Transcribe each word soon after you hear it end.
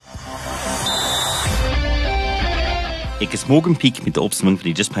Ek is Morgan Peak met die opsomming van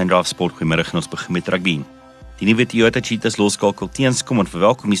die Just Plain Drive Sport. Goeiemiddag en ons begin met rugby. Die nuwe Toyota Cheetahs losskakel Tian Schoeman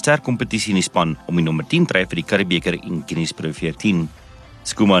verwelkom die sterk kompetisie in die span om die nommer 10 trui vir die Curriebeker en Guinness Pro14.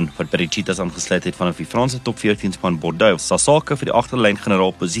 Schoeman, wat by die Cheetahs aangesluit het vanaf die Franse top 14 span Bordeaux, sal sake vir die agterlyn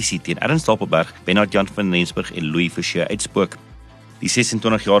generaal posisie teen Ernst Stapelberg, Bernard Jan van Rensburg en Louis Visier uitspook. Die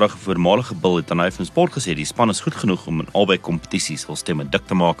 26-jarige voormalige bil het aan hy van sport gesê die span is goed genoeg om in albei kompetisies hul stemme dik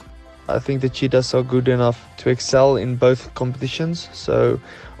te maak. I think the Cheetahs are good enough to excel in both competitions. So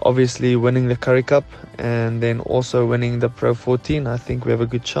obviously winning the Currie Cup and then also winning the Pro14, I think we have a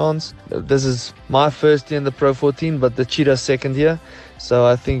good chance. This is my first year in the Pro14, but the Cheetahs second year. So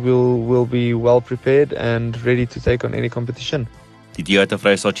I think we'll be well prepared and ready to take on any competition. Die Toyota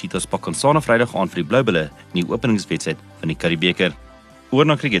Vrystaat Cheetahs pak aanstaande Vrydag aan vir die Bloubulle in die openingswedstryd van die Curriebeker. Oor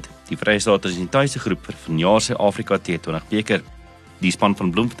na cricket. Die Vrystaat is in die taaiste groep vir vanjaar se Afrika T20-beker. Die span van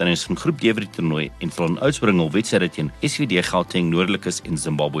Bloemfontein is van groep D vir die toernooi en sal in uitspringel wedstryde teen SVD Gauteng, Noordelikes en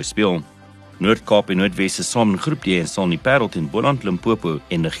Zimbabwe speel. Noord-Kaap en Noordwes is saam in groep D en sal in die Parel teen Boland, Limpopo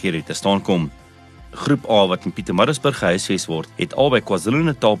en Nigeria te staan kom. Groep A wat in Pietermaritzburg gehuisves word, het albei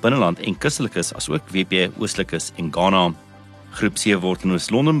KwaZulu-Natal binneland en Kuslikes asook WP Oostlikes en Ghana. Groep C word in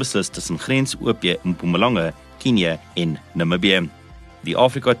Oos-London beslis tussen Grens, OP, Mpumalanga, Kenia en Namibië. Die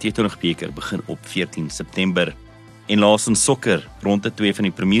Afrika T20-beker begin op 14 September. En laastens sokker, ronde 2 van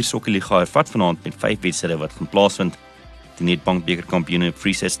die Premier Sokkerliga hervat vanaand met 5 wedstryde wat gaan plaasvind. Die Nedbank bekerkampioene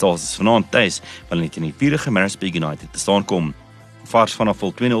Vrystaat is vanaand tuis, wanneer hulle teen die vierige Maritzburg United te staan kom. Vars vanaf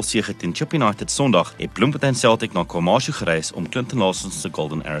 2-0 sege teen Chip United Sondag het Bloemfontein Celtic na KwaMashu gereis om Clinton Lawson's se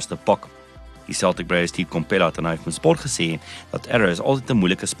Golden Arrows te pak. Die Celtic Braves Steve Kompella het aan hy van sport gesê dat Arrows altyd 'n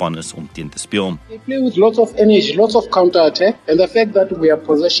moeilike span is om teen te speel. They play with lots of energy, lots of counter-attack, and the fact that we are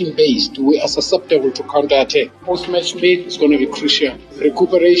possession-based, we are susceptible to counter-attack. Post-match play is going to be crucial.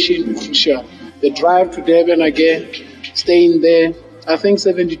 Recuperation is crucial. The drive to Durban again, staying there. I think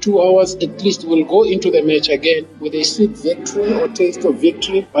 72 hours at least will go into the match again with a sweet victory or taste of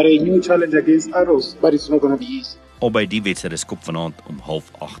victory, but a new challenge against Arrows, but it's not going to be easy. Albei die wedstryde skop vanaand om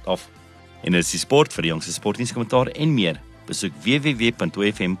 7:30 af. En dis die sport vir die jongste sportnuuskommentaar en meer. Besoek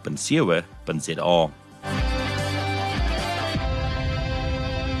www.twyfel.co.za.